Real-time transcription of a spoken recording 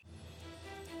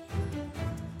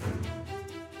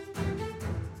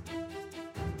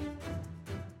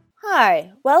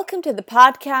Hi, welcome to the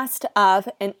podcast of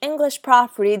An English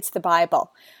Prof Reads the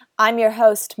Bible. I'm your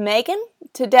host, Megan.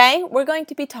 Today, we're going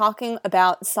to be talking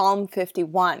about Psalm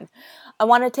 51. I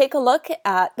want to take a look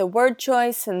at the word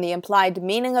choice and the implied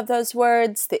meaning of those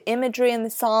words, the imagery in the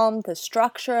psalm, the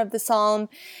structure of the psalm,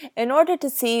 in order to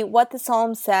see what the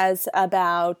psalm says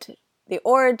about the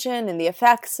origin and the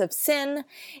effects of sin,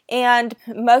 and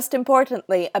most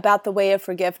importantly, about the way of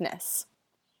forgiveness.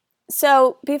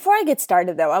 So, before I get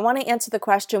started though, I want to answer the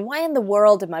question, why in the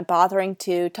world am I bothering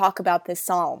to talk about this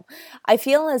psalm? I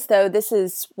feel as though this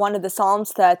is one of the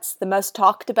psalms that's the most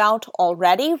talked about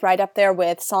already, right up there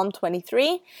with Psalm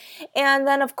 23. And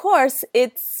then, of course,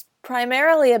 it's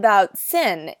primarily about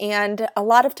sin, and a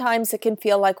lot of times it can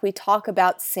feel like we talk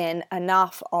about sin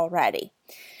enough already.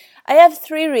 I have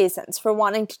three reasons for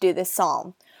wanting to do this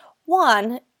psalm.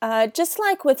 One, just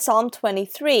like with Psalm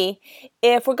 23,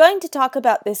 if we're going to talk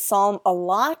about this psalm a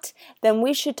lot, then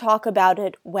we should talk about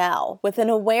it well, with an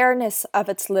awareness of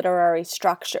its literary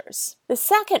structures. The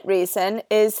second reason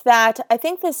is that I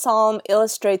think this psalm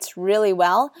illustrates really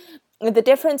well the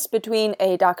difference between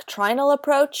a doctrinal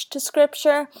approach to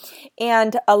Scripture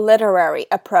and a literary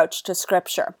approach to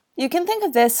Scripture. You can think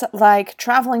of this like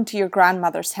traveling to your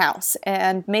grandmother's house,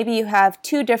 and maybe you have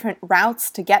two different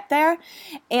routes to get there,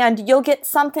 and you'll get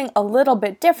something a little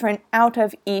bit different out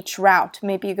of each route.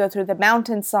 Maybe you go through the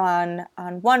mountains on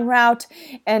one route,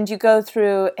 and you go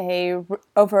through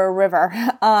over a river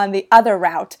on the other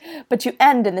route, but you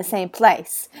end in the same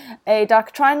place. A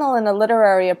doctrinal and a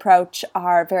literary approach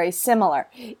are very similar.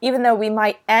 Even though we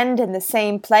might end in the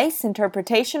same place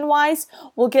interpretation-wise,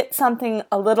 we'll get something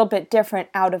a little bit different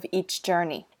out of each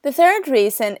journey. The third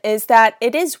reason is that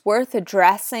it is worth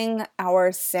addressing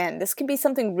our sin. This can be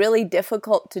something really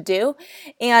difficult to do,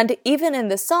 and even in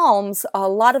the Psalms, a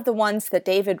lot of the ones that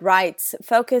David writes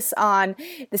focus on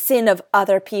the sin of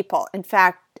other people. In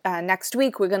fact, next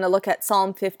week we're going to look at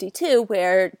Psalm 52,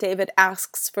 where David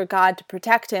asks for God to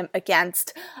protect him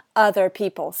against other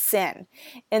people's sin.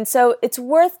 And so it's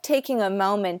worth taking a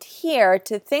moment here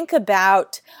to think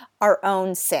about our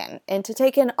own sin and to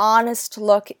take an honest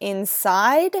look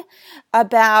inside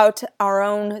about our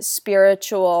own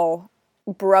spiritual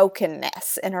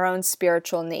brokenness and our own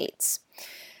spiritual needs.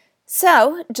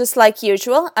 So, just like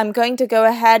usual, I'm going to go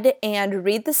ahead and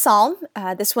read the psalm.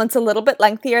 This one's a little bit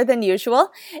lengthier than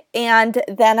usual, and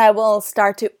then I will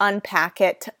start to unpack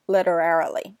it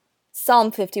literarily. Psalm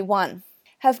 51.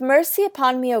 Have mercy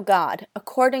upon me, O God,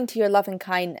 according to your loving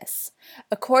kindness.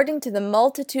 According to the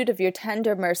multitude of your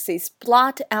tender mercies,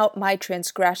 blot out my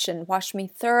transgression, wash me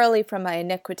thoroughly from my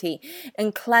iniquity,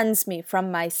 and cleanse me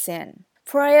from my sin.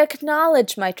 For I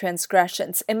acknowledge my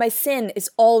transgressions, and my sin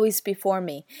is always before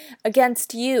me.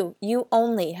 Against you, you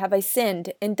only, have I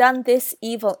sinned, and done this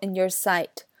evil in your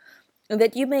sight,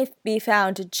 that you may be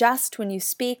found just when you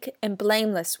speak, and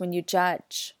blameless when you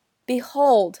judge.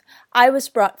 Behold, I was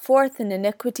brought forth in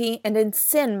iniquity, and in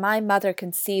sin my mother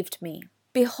conceived me.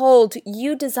 Behold,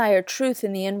 you desire truth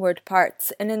in the inward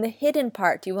parts, and in the hidden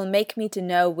part you will make me to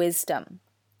know wisdom.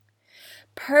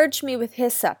 Purge me with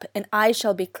hyssop, and I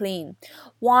shall be clean.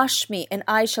 Wash me, and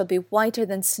I shall be whiter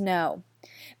than snow.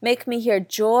 Make me hear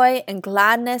joy and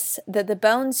gladness, that the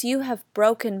bones you have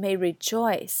broken may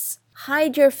rejoice.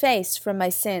 Hide your face from my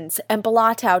sins, and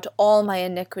blot out all my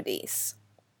iniquities.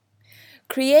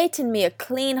 Create in me a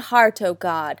clean heart, O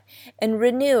God, and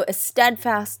renew a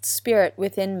steadfast spirit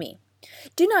within me.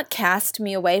 Do not cast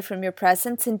me away from your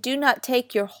presence, and do not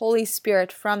take your Holy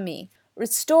Spirit from me.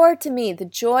 Restore to me the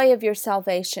joy of your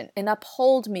salvation, and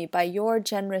uphold me by your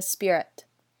generous spirit.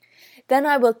 Then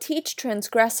I will teach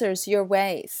transgressors your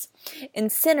ways,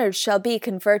 and sinners shall be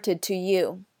converted to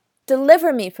you.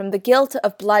 Deliver me from the guilt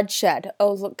of bloodshed,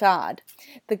 O God,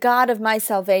 the God of my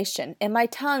salvation, and my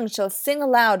tongue shall sing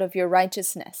aloud of your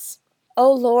righteousness.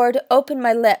 O Lord, open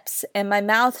my lips, and my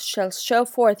mouth shall show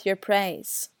forth your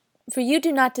praise. For you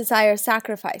do not desire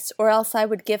sacrifice, or else I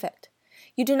would give it.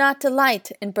 You do not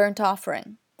delight in burnt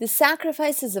offering. The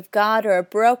sacrifices of God are a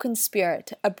broken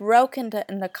spirit, a broken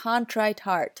and a contrite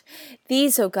heart.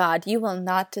 These, O God, you will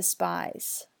not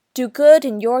despise. Do good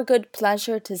in your good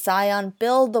pleasure to Zion,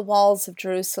 build the walls of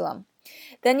Jerusalem.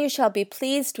 Then you shall be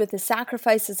pleased with the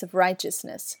sacrifices of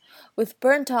righteousness, with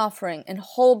burnt offering and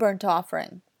whole burnt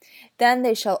offering. Then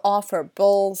they shall offer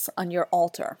bulls on your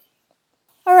altar.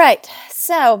 All right,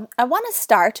 so I want to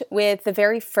start with the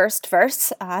very first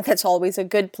verse. That's always a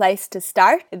good place to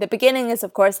start. The beginning is,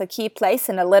 of course, a key place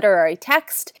in a literary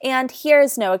text, and here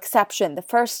is no exception. The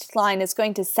first line is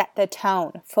going to set the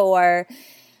tone for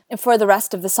for the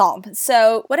rest of the psalm.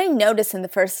 So what I notice in the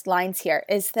first lines here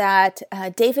is that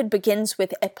David begins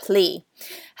with a plea.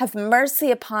 Have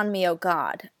mercy upon me, O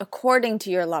God, according to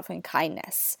your loving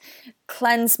kindness.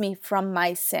 Cleanse me from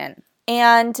my sin.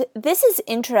 And this is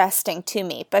interesting to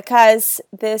me because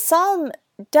the psalm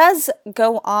does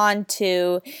go on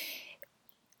to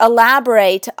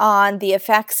elaborate on the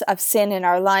effects of sin in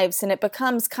our lives, and it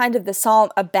becomes kind of the psalm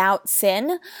about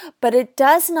sin, but it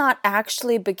does not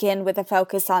actually begin with a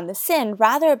focus on the sin.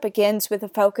 Rather, it begins with a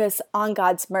focus on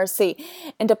God's mercy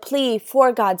and a plea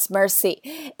for God's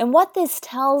mercy. And what this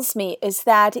tells me is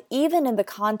that even in the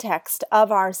context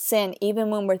of our sin, even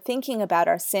when we're thinking about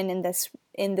our sin in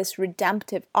this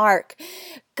redemptive arc,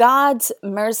 God's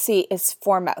mercy is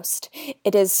foremost.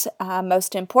 It is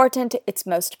most important, it's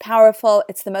most powerful,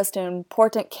 it's the most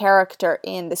important character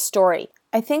in the story.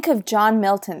 I think of John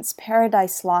Milton's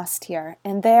Paradise Lost here,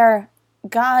 and there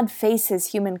God faces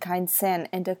humankind's sin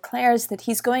and declares that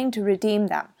he's going to redeem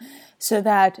them, so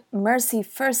that mercy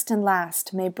first and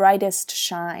last may brightest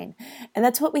shine. And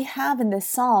that's what we have in this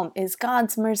psalm, is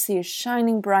God's mercy is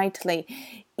shining brightly,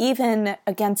 even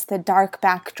against the dark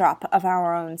backdrop of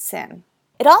our own sin.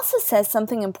 It also says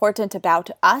something important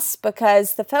about us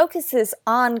because the focus is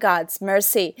on God's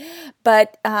mercy,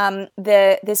 but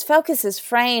this focus is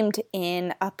framed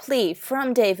in a plea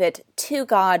from David to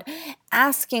God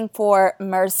asking for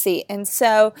mercy. And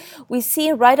so we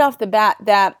see right off the bat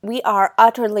that we are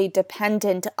utterly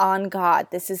dependent on God.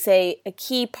 This is a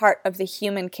key part of the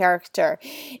human character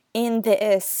in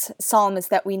this psalm, is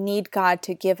that we need God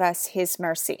to give us his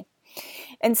mercy.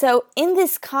 And so in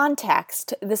this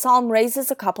context, the psalm raises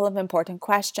a couple of important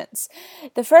questions.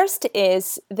 The first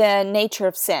is the nature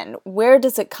of sin. Where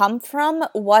does it come from?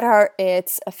 What are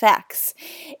its effects?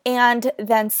 And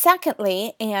then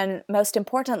secondly, and most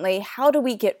importantly, how do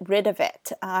we get rid of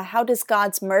it? How does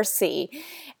God's mercy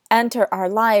enter our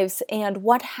lives? And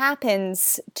what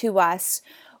happens to us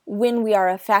when we are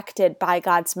affected by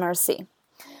God's mercy?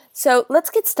 So let's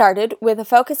get started with a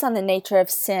focus on the nature of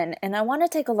sin, and I want to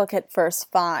take a look at verse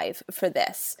 5 for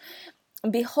this.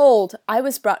 Behold, I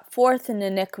was brought forth in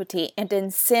iniquity, and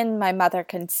in sin my mother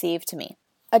conceived me.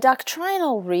 A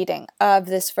doctrinal reading of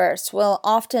this verse will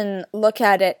often look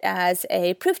at it as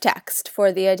a proof text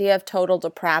for the idea of total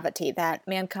depravity, that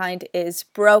mankind is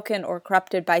broken or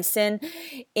corrupted by sin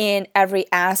in every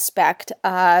aspect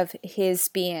of his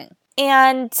being.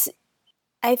 And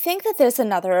I think that there's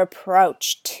another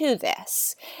approach to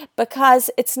this,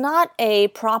 because it's not a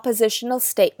propositional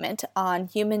statement on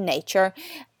human nature.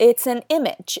 It's an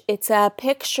image. It's a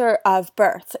picture of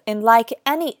birth. And like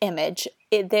any image,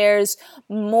 there's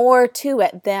more to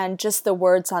it than just the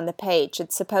words on the page.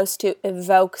 It's supposed to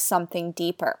evoke something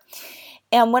deeper.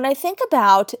 And when I think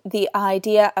about the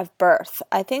idea of birth,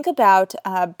 I think about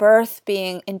birth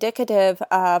being indicative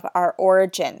of our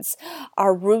origins,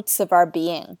 our roots of our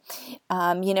being.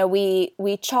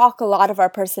 We chalk a lot of our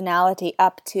personality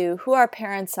up to who our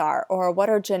parents are, or what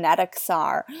our genetics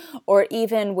are, or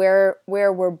even where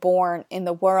we're born in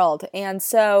the world. And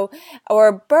so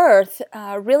our birth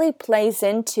really plays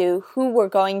into who we're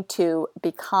going to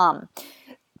become.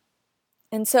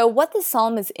 And so what the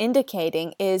psalm is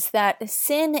indicating is that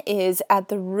sin is at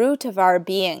the root of our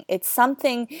being. It's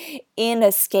something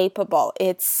inescapable.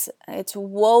 It's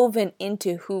woven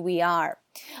into who we are.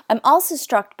 I'm also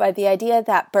struck by the idea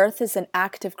that birth is an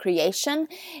act of creation,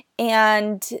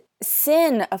 and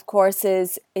sin, of course,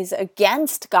 is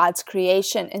against God's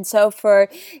creation. And so for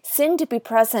sin to be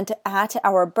present at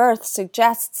our birth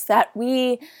suggests that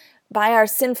we, by our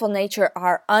sinful nature,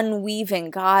 are unweaving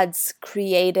God's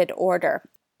created order.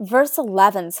 Verse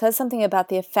 11 says something about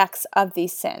the effects of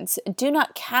these sins. Do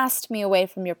not cast me away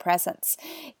from your presence.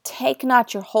 Take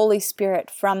not your Holy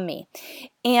Spirit from me.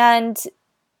 And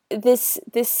this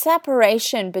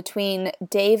separation between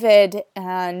David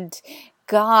and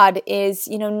God is,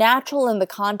 natural in the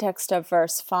context of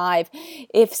verse 5.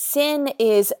 If sin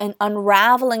is an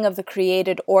unraveling of the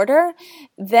created order,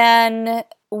 then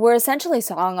we're essentially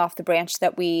sawing off the branch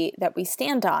that we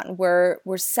stand on. We're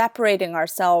separating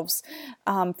ourselves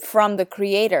from the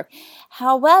Creator.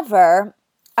 However,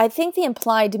 I think the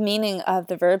implied meaning of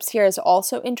the verbs here is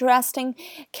also interesting.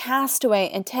 Cast away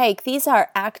and take, these are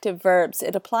active verbs.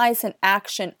 It applies an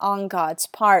action on God's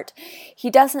part. He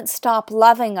doesn't stop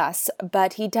loving us,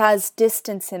 but he does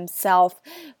distance himself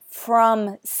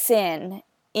from sin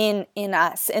in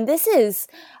us. And this is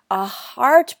a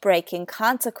heartbreaking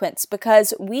consequence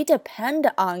because we depend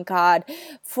on God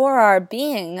for our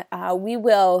being. We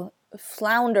will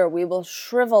flounder, we will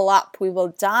shrivel up, we will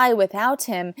die without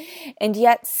him, and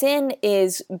yet sin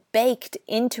is baked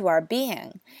into our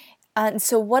being. And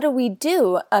so what do we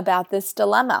do about this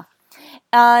dilemma?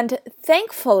 And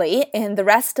thankfully, in the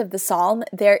rest of the psalm,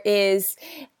 there is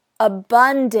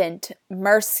abundant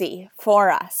mercy for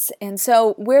us. And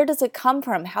so where does it come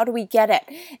from? How do we get it?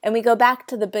 And we go back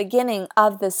to the beginning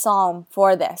of the psalm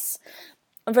for this.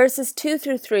 Verses 2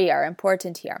 through 3 are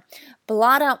important here.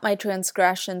 Blot out my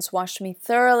transgressions, wash me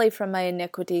thoroughly from my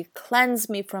iniquity, cleanse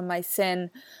me from my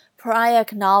sin, for I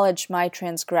acknowledge my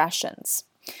transgressions.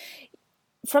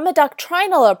 From a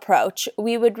doctrinal approach,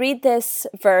 we would read this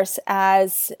verse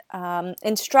as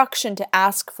instruction to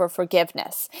ask for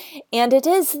forgiveness. And it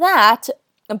is that,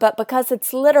 but because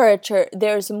it's literature,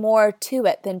 there's more to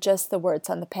it than just the words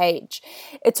on the page.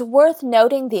 It's worth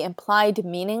noting the implied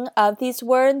meaning of these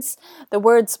words. The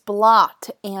words blot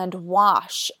and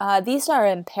wash. These are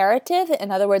imperative.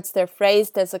 In other words, they're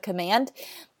phrased as a command.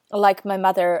 Like my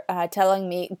mother telling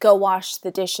me, go wash the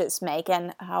dishes,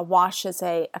 Megan. Wash is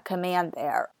a command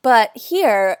there. But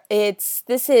here,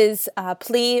 this is a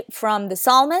plea from the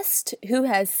psalmist who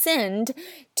has sinned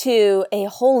to a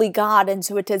holy God, and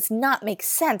so it does not make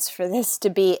sense for this to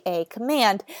be a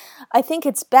command. I think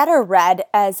it's better read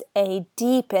as a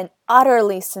deep and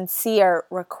utterly sincere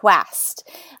request.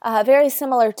 Very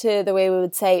similar to the way we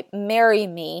would say, marry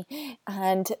me.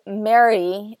 And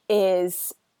marry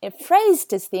is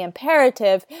phrased as the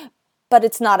imperative, but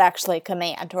it's not actually a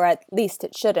command, or at least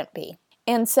it shouldn't be.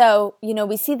 And so,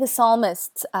 we see the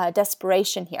psalmist's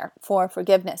desperation here for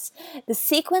forgiveness. The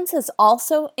sequence is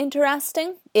also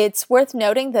interesting. It's worth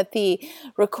noting that the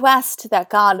request that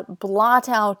God blot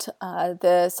out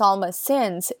the psalmist's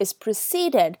sins is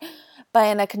preceded by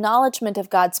an acknowledgement of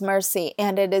God's mercy,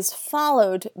 and it is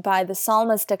followed by the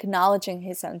psalmist acknowledging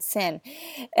his own sin.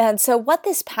 And so what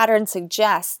this pattern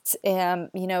suggests,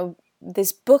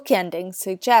 this bookending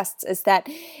suggests, is that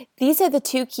these are the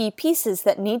two key pieces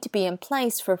that need to be in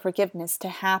place for forgiveness to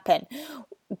happen.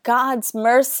 God's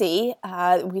mercy,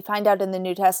 we find out in the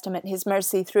New Testament, his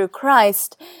mercy through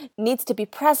Christ needs to be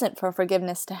present for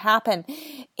forgiveness to happen.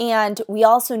 And we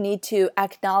also need to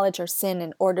acknowledge our sin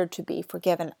in order to be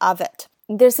forgiven of it.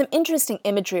 There's some interesting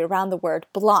imagery around the word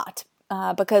blot.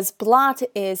 Because blot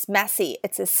is messy,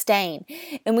 it's a stain.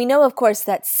 And we know, of course,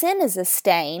 that sin is a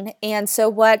stain, and so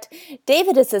what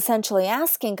David is essentially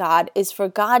asking God is for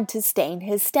God to stain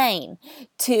his stain,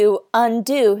 to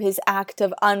undo his act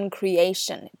of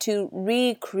uncreation, to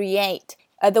recreate.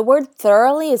 The word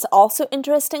thoroughly is also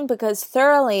interesting because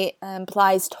thoroughly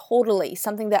implies totally,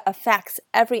 something that affects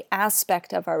every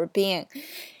aspect of our being.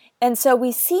 And so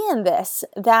we see in this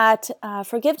that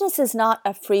forgiveness is not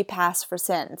a free pass for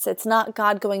sins. It's not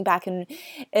God going back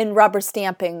and rubber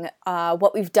stamping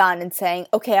what we've done and saying,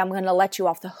 okay, I'm going to let you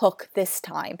off the hook this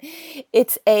time.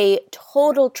 It's a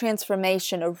total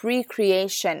transformation, a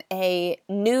recreation, a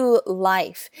new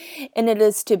life. And it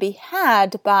is to be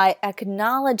had by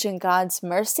acknowledging God's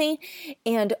mercy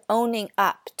and owning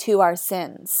up to our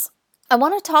sins. I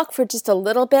want to talk for just a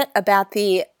little bit about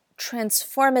the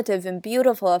transformative and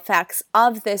beautiful effects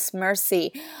of this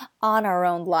mercy on our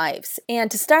own lives.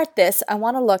 And to start this, I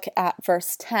want to look at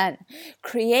verse 10.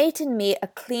 Create in me a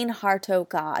clean heart, O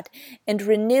God, and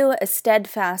renew a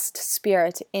steadfast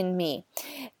spirit in me.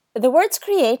 The words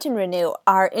create and renew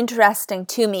are interesting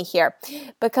to me here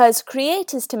because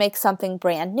create is to make something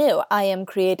brand new. I am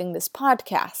creating this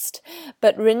podcast.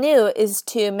 But renew is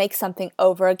to make something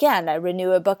over again. I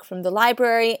renew a book from the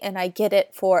library and I get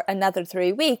it for another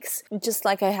 3 weeks, just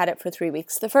like I had it for 3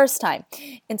 weeks the first time.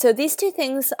 And so these two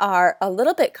things are a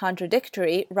little bit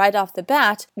contradictory right off the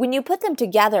bat. When you put them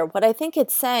together, what I think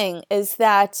it's saying is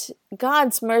that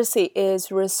God's mercy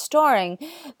is restoring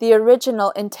the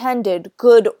original intended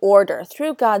good order.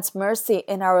 Through God's mercy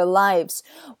in our lives,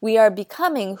 we are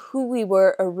becoming who we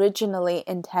were originally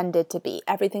intended to be.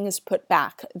 Everything is put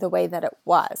back the way that it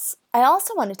was. I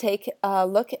also want to take a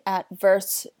look at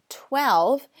verse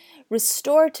 12.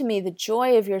 Restore to me the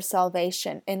joy of your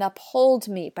salvation and uphold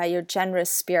me by your generous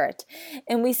spirit.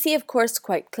 And we see, of course,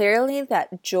 quite clearly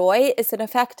that joy is an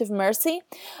effect of mercy.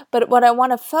 But what I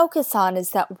want to focus on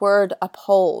is that word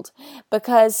uphold,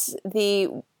 because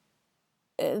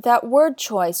that word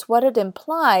choice, what it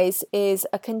implies is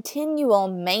a continual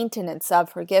maintenance of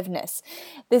forgiveness.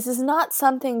 This is not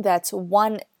something that's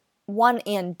one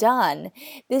and done.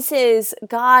 This is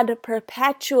God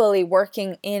perpetually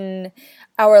working in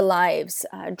our lives,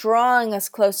 drawing us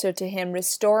closer to Him,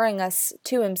 restoring us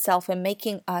to Himself, and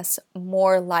making us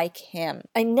more like Him.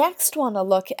 I next want to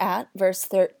look at verse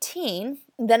 13.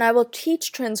 Then I will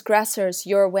teach transgressors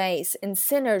your ways, and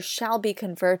sinners shall be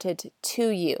converted to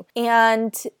you.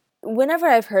 And whenever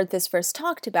I've heard this verse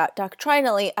talked about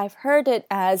doctrinally, I've heard it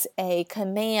as a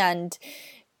command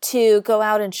to go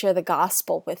out and share the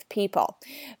gospel with people.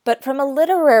 But from a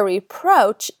literary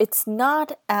approach, it's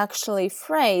not actually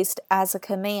phrased as a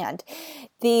command.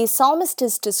 The psalmist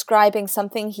is describing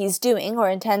something he's doing or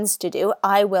intends to do,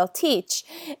 I will teach.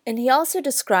 And he also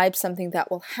describes something that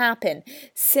will happen.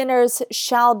 Sinners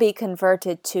shall be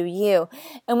converted to you.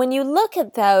 And when you look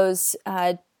at those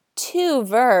two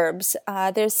verbs,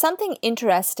 there's something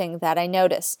interesting that I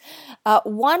notice.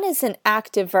 One is an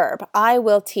active verb, I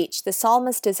will teach. The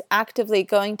psalmist is actively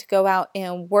going to go out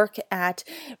and work at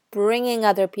bringing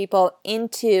other people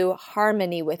into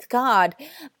harmony with God.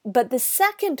 But the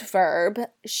second verb,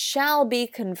 shall be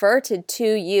converted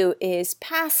to you, is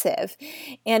passive,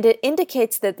 and it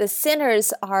indicates that the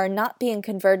sinners are not being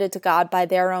converted to God by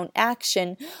their own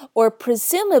action, or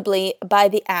presumably by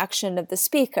the action of the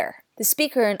speaker. The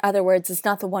speaker, in other words, is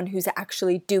not the one who's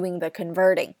actually doing the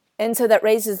converting. And so that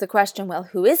raises the question, well,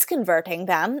 who is converting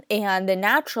them? And the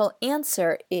natural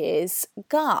answer is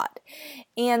God.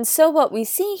 And so what we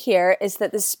see here is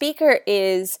that the speaker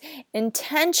is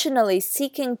intentionally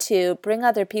seeking to bring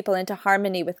other people into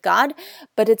harmony with God,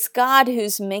 but it's God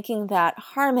who's making that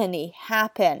harmony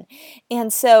happen.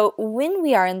 And so when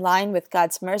we are in line with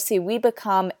God's mercy, we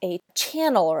become a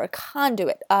channel or a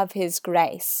conduit of His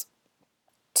grace.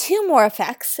 Two more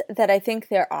effects that I think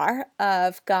there are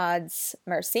of God's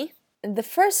mercy. The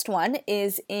first one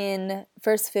is in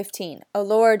verse 15. O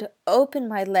Lord, open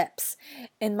my lips,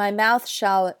 and my mouth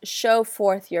shall show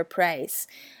forth your praise.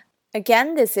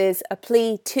 Again, this is a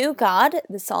plea to God.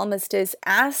 The psalmist is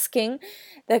asking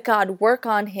that God work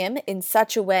on him in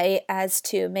such a way as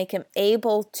to make him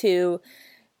able to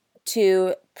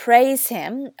praise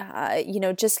Him.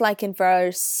 Just like in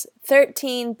verse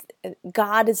 13,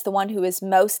 God is the one who is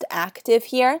most active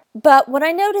here. But what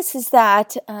I notice is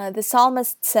that the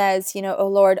psalmist says, O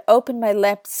Lord, open my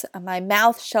lips, my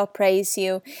mouth shall praise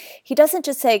you. He doesn't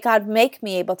just say, God, make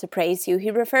me able to praise you.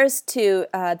 He refers to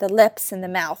the lips and the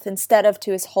mouth instead of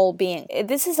to his whole being.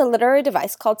 This is a literary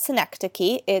device called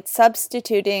synecdoche. It's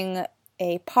substituting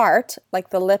a part,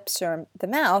 like the lips or the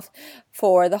mouth,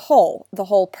 for the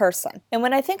whole person. And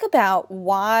when I think about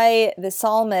why the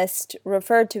psalmist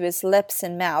referred to his lips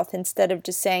and mouth instead of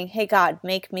just saying, hey God,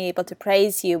 make me able to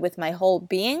praise you with my whole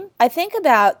being, I think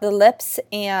about the lips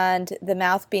and the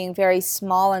mouth being very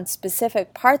small and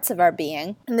specific parts of our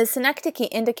being. And the synecdoche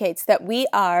indicates that we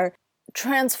are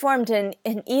transformed in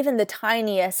even the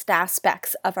tiniest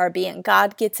aspects of our being.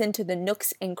 God gets into the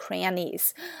nooks and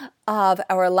crannies of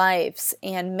our lives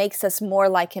and makes us more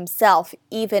like Himself,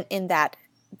 even in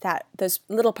those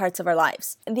little parts of our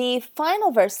lives. The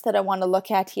final verse that I want to look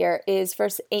at here is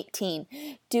verse 18.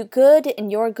 Do good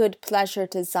in your good pleasure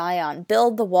to Zion.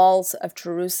 Build the walls of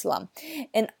Jerusalem.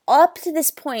 And up to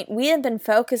this point, we have been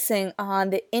focusing on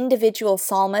the individual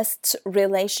psalmist's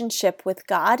relationship with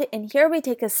God. And here we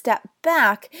take a step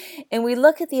back and we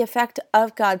look at the effect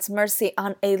of God's mercy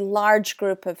on a large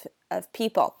group of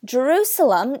people.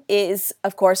 Jerusalem is,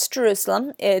 of course,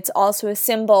 Jerusalem. It's also a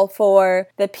symbol for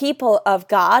the people of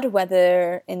God,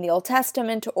 whether in the Old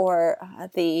Testament or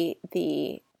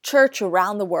the church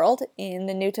around the world in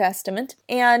the New Testament.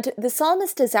 And the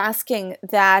psalmist is asking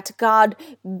that God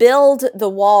build the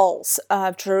walls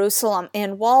of Jerusalem.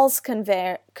 And walls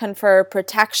confer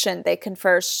protection. They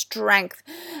confer strength,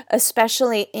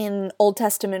 especially in Old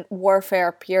Testament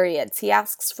warfare periods. He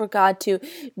asks for God to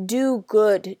do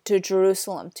good to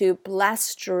Jerusalem, to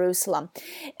bless Jerusalem.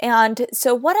 And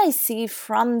so what I see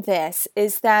from this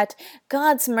is that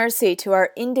God's mercy to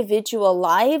our individual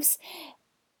lives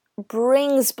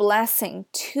brings blessing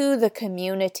to the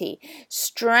community,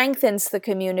 strengthens the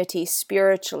community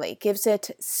spiritually, gives it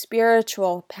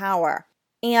spiritual power.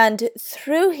 And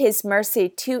through His mercy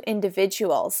to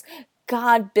individuals,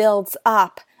 God builds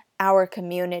up our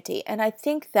community. And I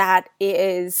think that's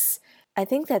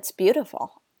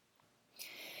beautiful.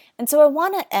 And so I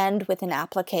want to end with an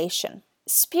application.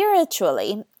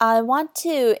 Spiritually, I want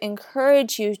to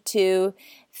encourage you to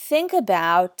think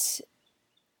about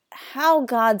how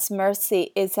God's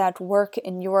mercy is at work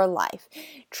in your life,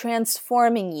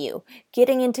 transforming you,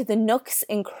 getting into the nooks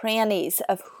and crannies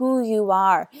of who you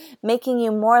are, making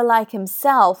you more like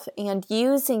Himself, and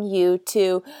using you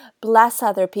to bless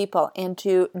other people and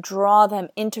to draw them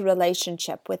into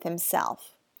relationship with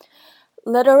Himself.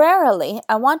 Literarily,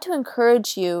 I want to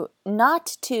encourage you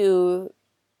not to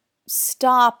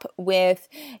stop with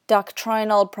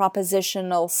doctrinal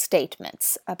propositional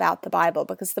statements about the Bible,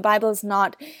 because the Bible is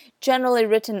not generally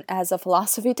written as a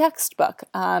philosophy textbook.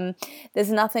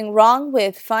 There's nothing wrong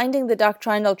with finding the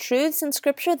doctrinal truths in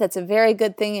Scripture. That's a very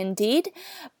good thing indeed,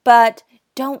 but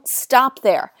don't stop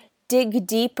there. dig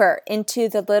deeper into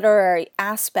the literary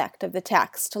aspect of the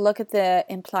text, to look at the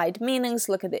implied meanings,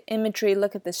 look at the imagery,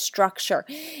 look at the structure,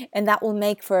 and that will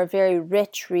make for a very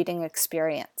rich reading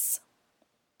experience.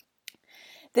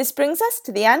 This brings us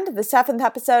to the end of the 7th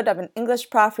episode of An English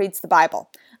Prof Reads the Bible.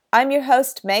 I'm your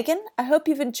host, Megan. I hope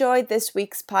you've enjoyed this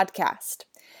week's podcast.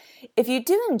 If you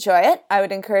do enjoy it, I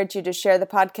would encourage you to share the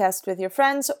podcast with your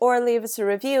friends or leave us a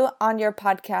review on your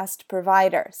podcast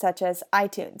provider, such as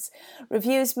iTunes.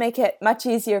 Reviews make it much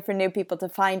easier for new people to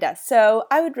find us, so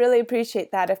I would really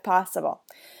appreciate that if possible.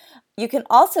 You can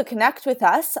also connect with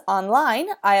us online.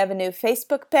 I have a new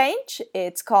Facebook page.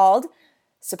 It's called,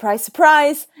 surprise,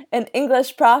 surprise, An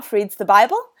English Prof Reads the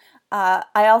Bible.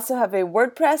 I also have a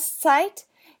WordPress site,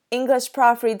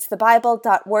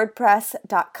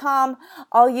 englishprofreadsthebible.wordpress.com.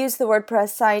 I'll use the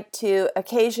WordPress site to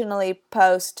occasionally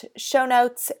post show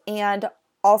notes and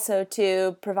also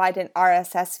to provide an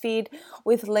RSS feed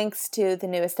with links to the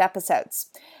newest episodes.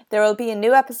 There will be a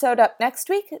new episode up next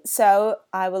week, so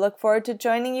I will look forward to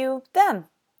joining you then.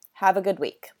 Have a good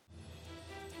week.